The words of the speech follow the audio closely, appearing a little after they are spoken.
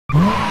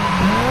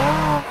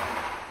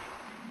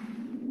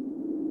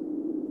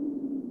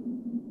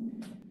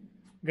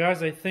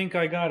Guys, I think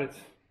I got it.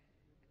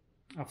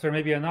 After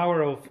maybe an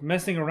hour of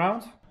messing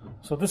around.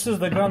 So this is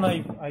the gun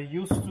I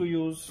used to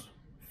use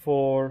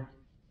for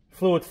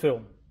fluid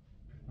film.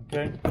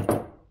 Okay,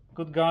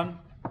 good gun.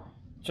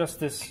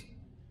 Just this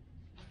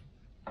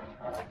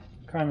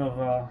kind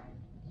of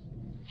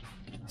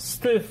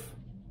stiff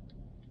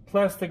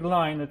plastic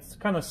line. It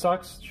kind of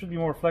sucks. It should be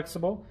more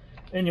flexible.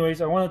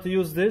 Anyways, I wanted to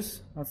use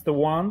this. That's the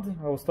wand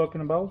I was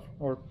talking about.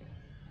 Or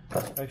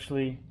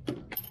actually,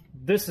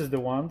 this is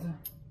the wand.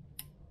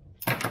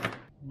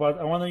 But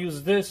I want to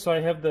use this, so I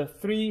have the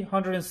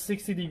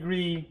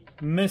 360-degree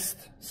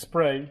mist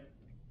spray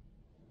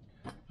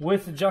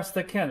with just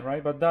a can,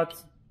 right? But that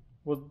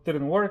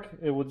didn't work.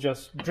 It would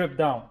just drip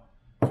down.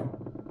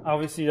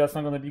 Obviously, that's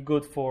not going to be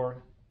good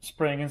for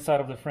spraying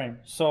inside of the frame.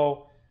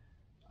 So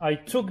I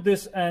took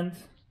this end,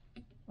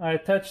 I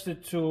attached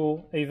it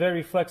to a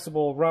very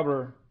flexible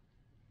rubber,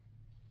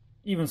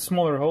 even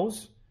smaller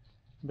hose.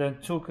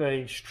 Then took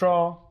a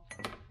straw,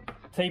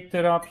 taped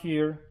it up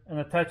here, and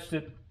attached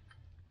it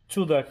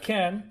to the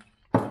can,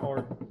 or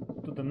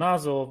to the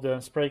nozzle of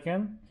the spray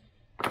can,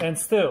 and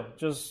still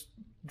just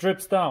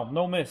drips down,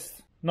 no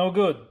mist, no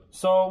good.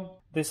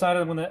 So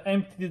decided I'm gonna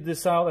empty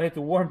this out. I had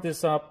to warm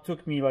this up.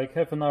 Took me like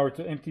half an hour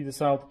to empty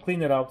this out,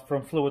 clean it out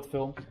from fluid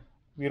film.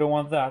 We don't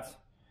want that.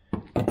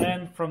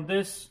 And from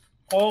this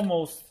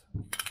almost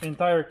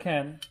entire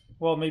can,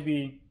 well,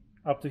 maybe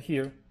up to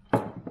here,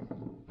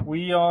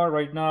 we are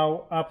right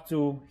now up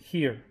to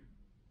here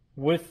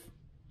with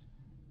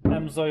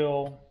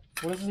amsoil.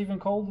 What is it even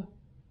called?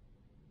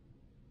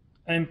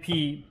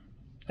 MP.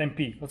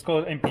 Let's call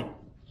it MP.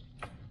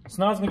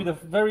 So now it's going to be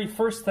the very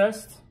first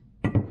test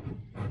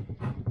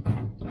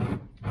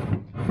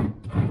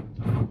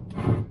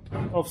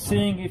of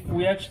seeing if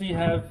we actually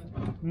have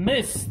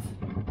mist.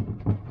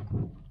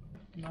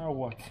 Now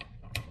what?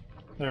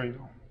 There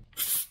you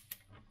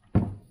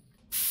go.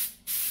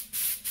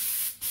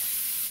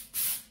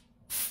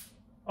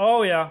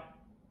 Oh yeah.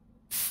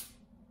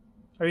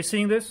 Are you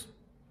seeing this?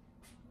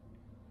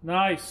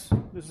 Nice,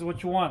 this is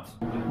what you want.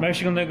 I'm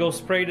actually gonna go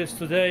spray this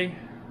today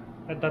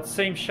at that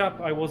same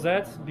shop I was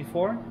at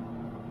before,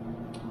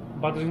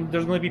 but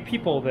there's gonna be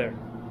people there.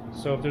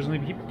 So if there's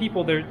gonna be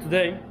people there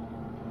today,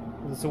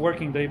 it's a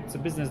working day, it's a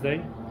business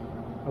day,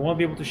 I won't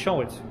be able to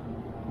show it,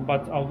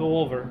 but I'll go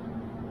over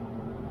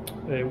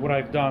what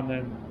I've done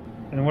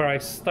and where I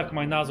stuck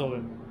my nozzle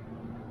in.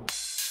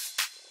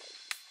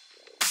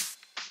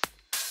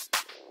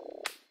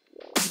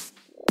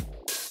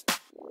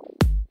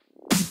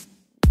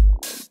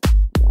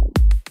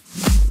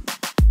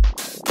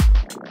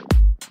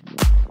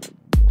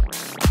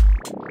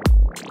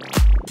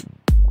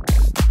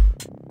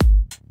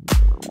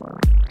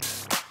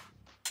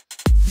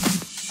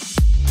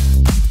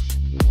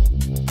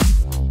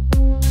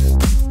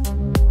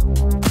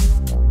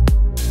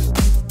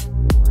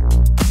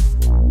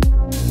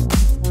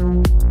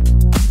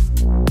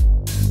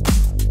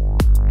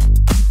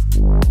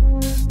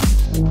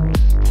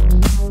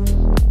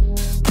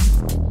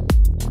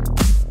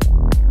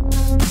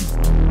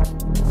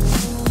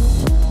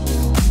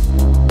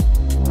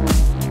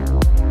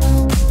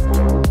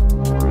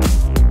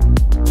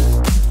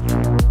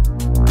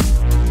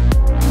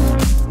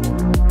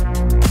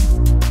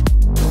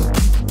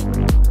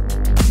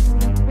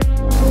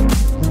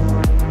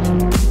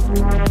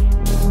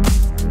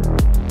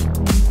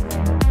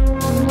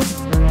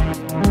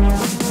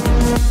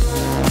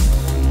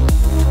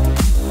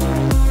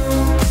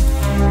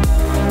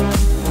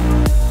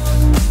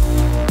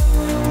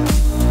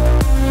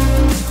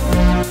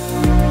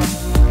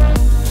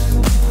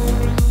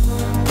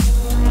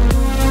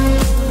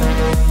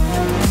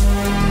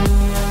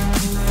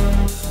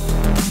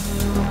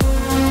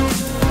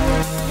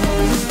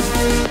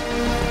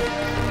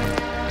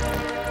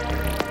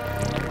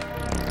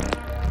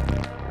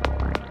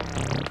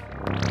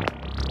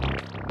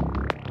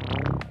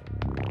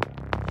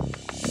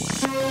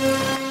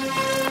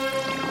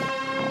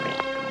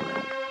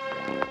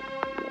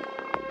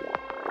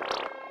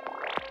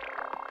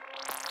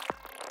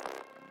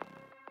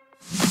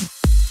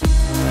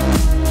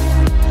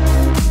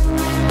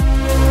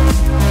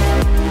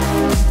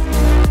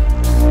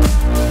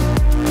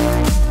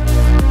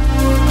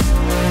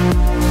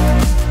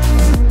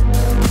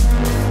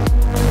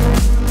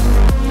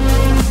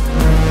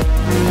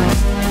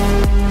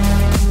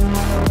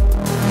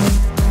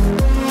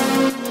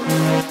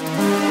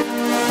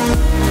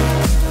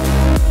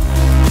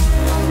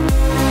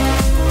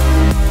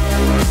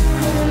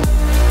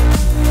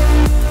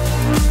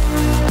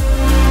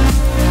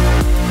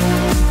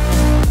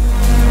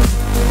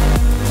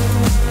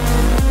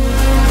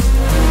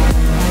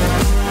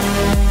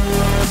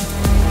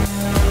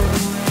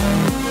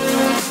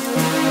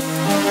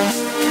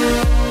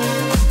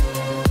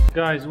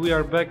 Guys, we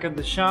are back at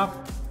the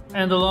shop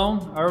and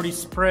alone. I already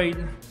sprayed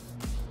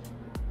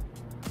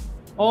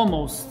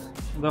almost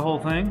the whole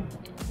thing.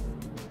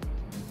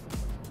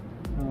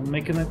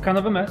 Making a kind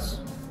of a mess.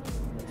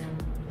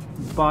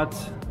 But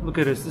look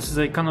at this. This is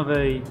a kind of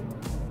a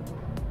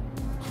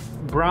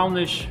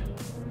brownish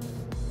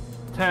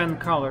tan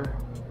color.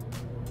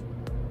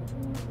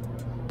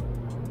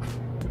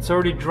 It's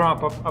already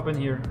dropped up in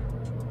here.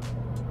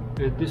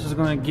 This is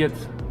gonna get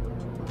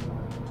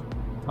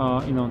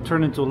you know,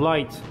 turn into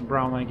light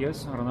brown, I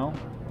guess. I don't know,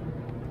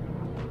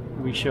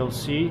 we shall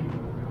see.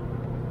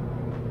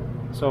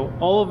 So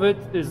all of it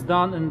is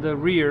done in the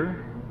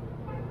rear,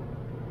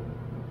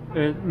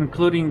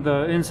 including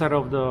the inside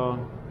of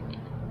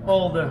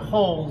all the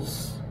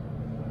holes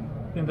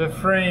in the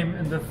frame,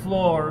 in the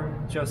floor,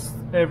 just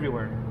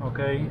everywhere.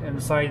 Okay,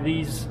 inside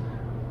these,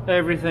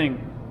 everything.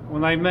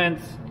 When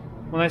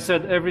I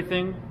said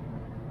everything,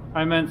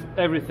 I meant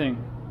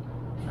everything.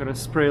 Gotta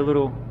spray a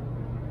little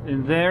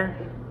in there,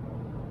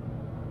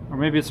 or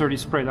maybe it's already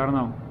sprayed, I don't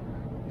know.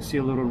 You see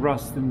a little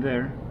rust in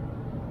there.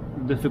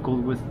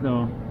 Difficult with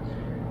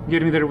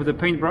getting there with the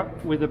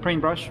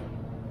paintbrush.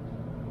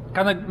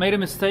 Kind of made a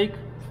mistake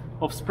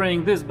of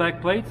spraying this back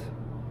plate,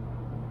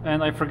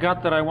 and I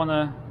forgot that I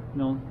wanna, you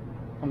know,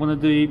 I'm gonna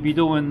be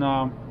doing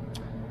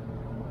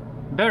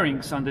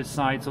bearings on this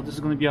side, so this is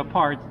gonna be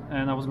apart,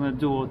 and I was gonna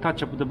do a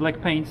touch up with the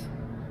black paint,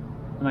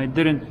 and I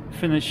didn't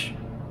finish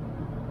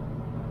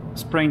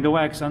spraying the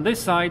wax on this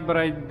side, but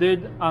I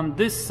did on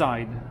this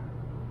side.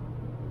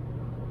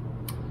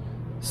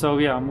 So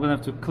yeah, I'm gonna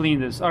have to clean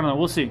this. I don't know,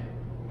 we'll see.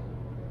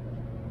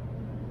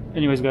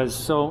 Anyways guys,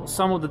 so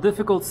some of the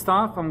difficult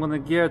stuff I'm gonna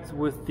get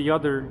with the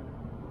other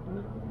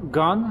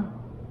gun,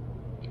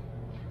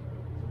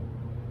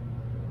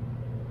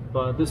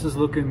 but this is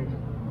looking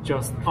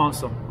just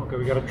awesome. Okay,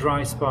 we got a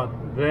dry spot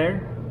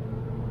there.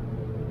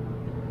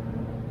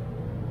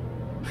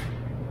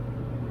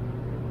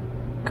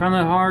 Kind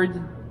of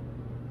hard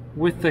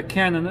with the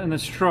cannon and the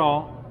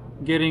straw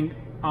getting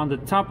on the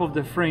top of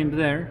the frame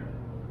there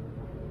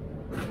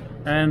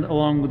and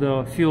along with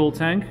the fuel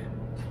tank.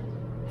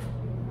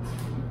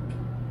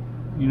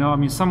 You know, I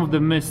mean, some of the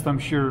mist I'm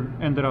sure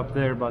ended up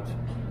there, but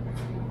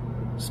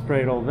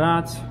sprayed all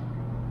that.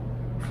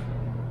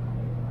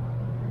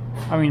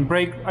 I mean,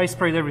 I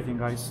sprayed everything,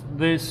 guys.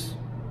 This,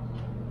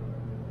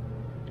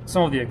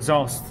 some of the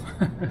exhaust,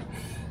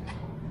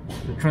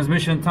 the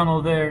transmission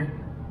tunnel there,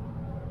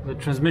 the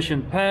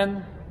transmission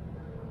pan,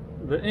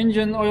 the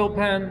engine oil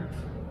pan,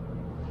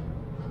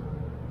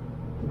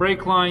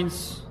 brake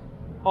lines,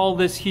 all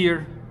this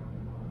here,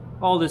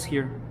 all this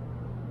here.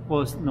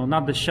 Well, no,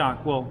 not the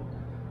shock. Well,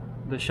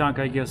 the shock,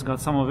 I guess, got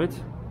some of it.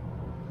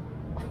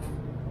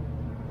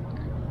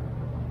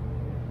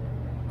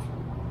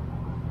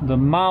 The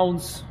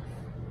mounts,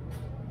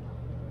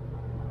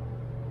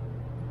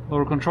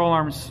 lower control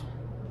arms.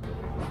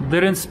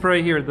 Didn't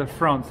spray here at the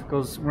front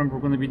because remember,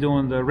 we're going to be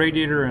doing the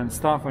radiator and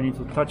stuff. I need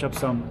to touch up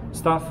some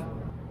stuff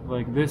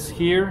like this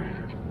here,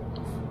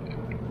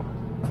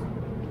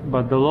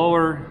 but the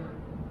lower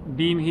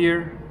beam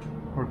here,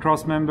 or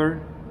cross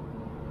member,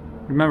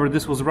 remember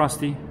this was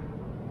rusty.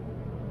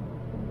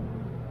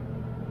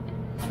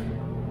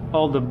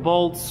 All the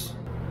bolts.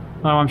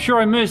 Now I'm sure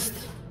I missed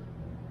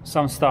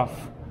some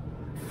stuff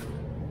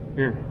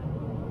here.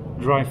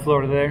 Dry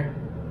floor there.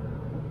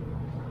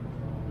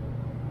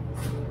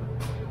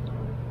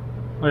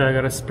 Oh yeah, I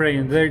got a spray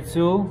in there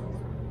too.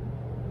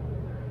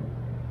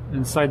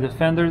 Inside the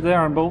fender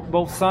there on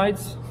both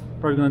sides.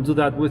 Probably gonna do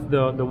that with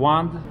the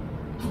wand.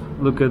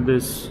 Look at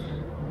this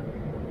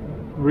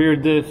rear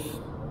diff.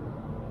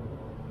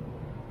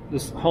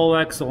 This whole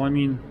axle, I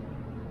mean.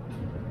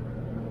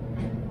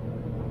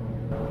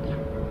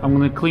 I'm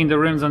gonna clean the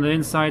rims on the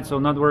inside, so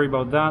not worry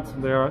about that.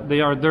 They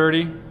are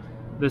dirty.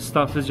 This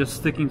stuff is just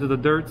sticking to the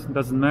dirt,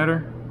 doesn't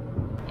matter.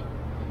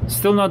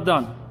 Still not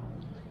done.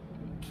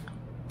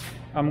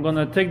 I'm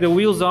gonna take the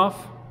wheels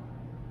off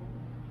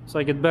so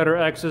I get better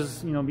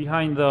access, you know,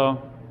 behind the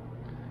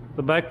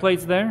back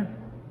plates there.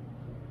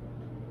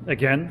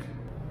 Again.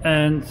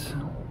 And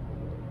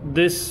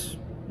this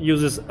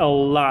uses a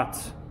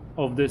lot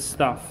of this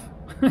stuff.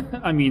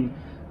 I mean,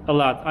 a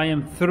lot. I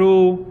am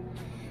through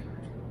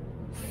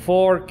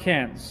 4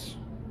 cans.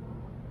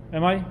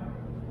 Am I?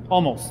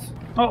 Almost.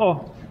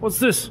 Uh-oh, what's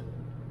this?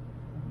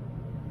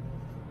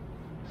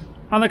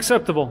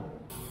 Unacceptable.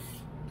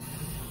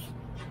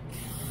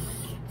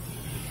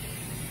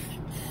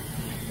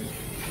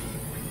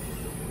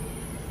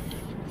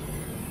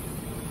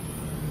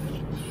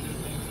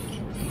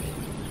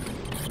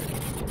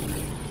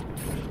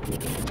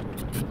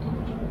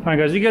 Alright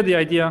guys, you get the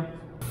idea.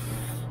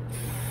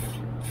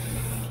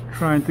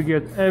 Trying to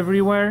get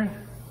everywhere.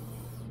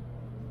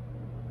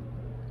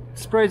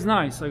 Spray's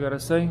nice, I gotta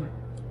say.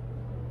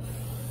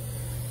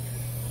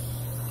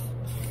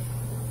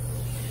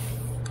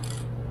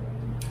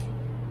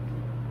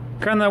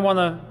 Kinda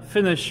wanna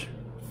finish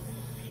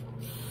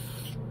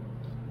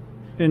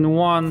in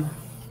one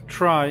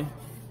try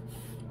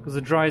because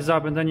it dries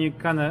up, and then you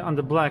kinda, on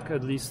the black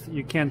at least,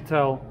 you can't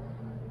tell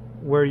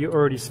where you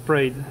already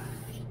sprayed.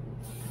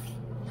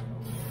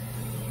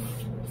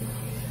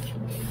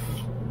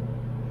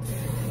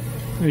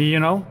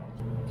 You know?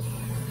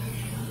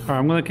 Alright,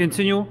 I'm gonna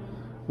continue.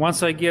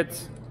 Once I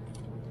get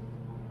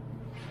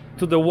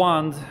to the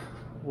wand,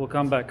 we'll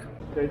come back.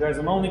 Okay guys,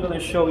 I'm only gonna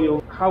show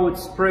you how it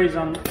sprays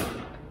on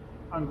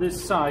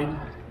this side,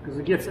 because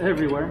it gets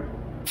everywhere.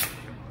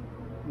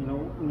 You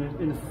know,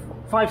 in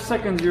 5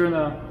 seconds you're in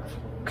a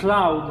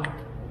cloud.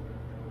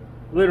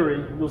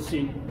 Literally, you'll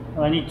see.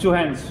 I need 2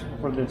 hands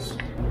for this.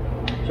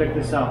 Check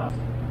this out.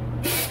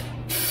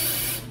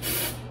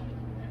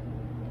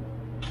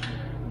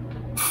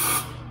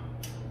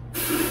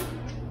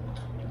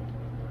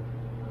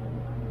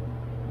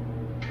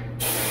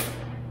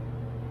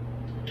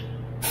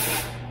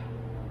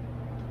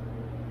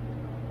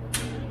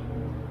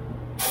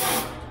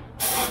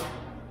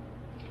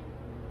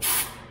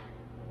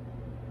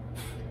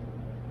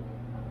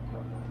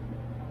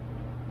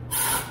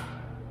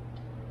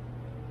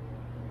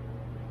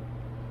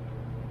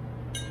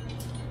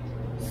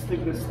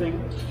 Stick this thing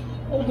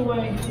all the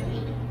way.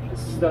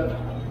 This is that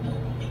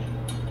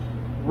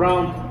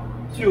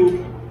round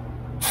tube.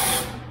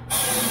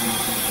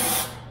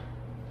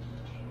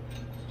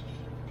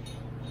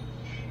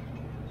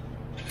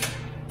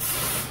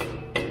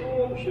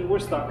 Oh shit, we're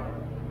stuck.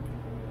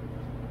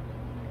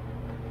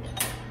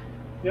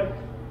 Yep.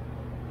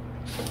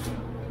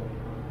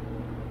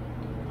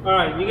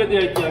 Alright, you get the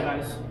idea,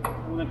 guys.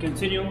 I'm gonna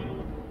continue.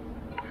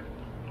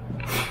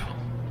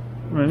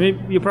 Maybe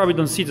you probably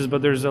don't see this,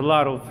 but there's a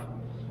lot of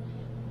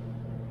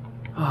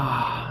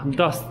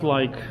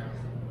dust-like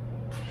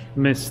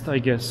mist, I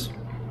guess.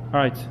 All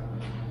right,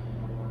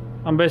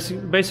 I'm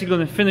basically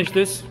going to finish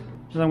this,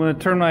 and I'm going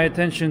to turn my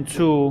attention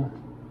to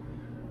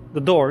the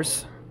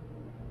doors.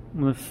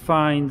 I'm going to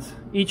find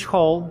each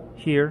hole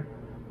here,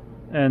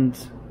 and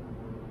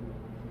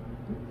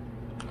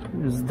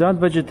is that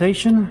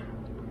vegetation?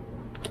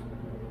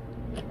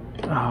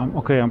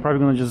 Okay, I'm probably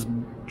going to just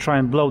try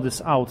and blow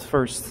this out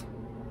first.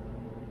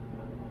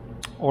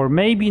 Or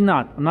maybe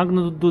not. I'm not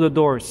going to do the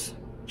doors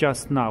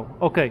just now.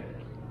 Okay.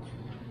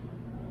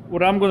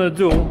 What I'm going to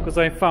do, because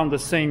I found the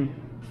same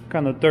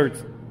kind of dirt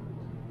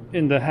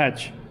in the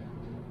hatch,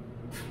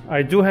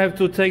 I do have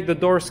to take the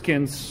door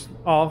skins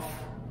off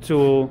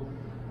to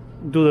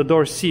do the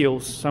door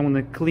seals. So I'm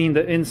going to clean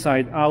the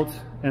inside out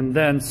and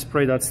then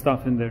spray that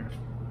stuff in there.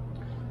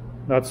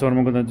 That's what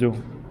I'm going to do.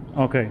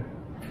 Okay.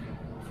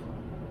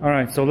 All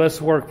right, so let's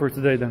work for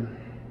today then.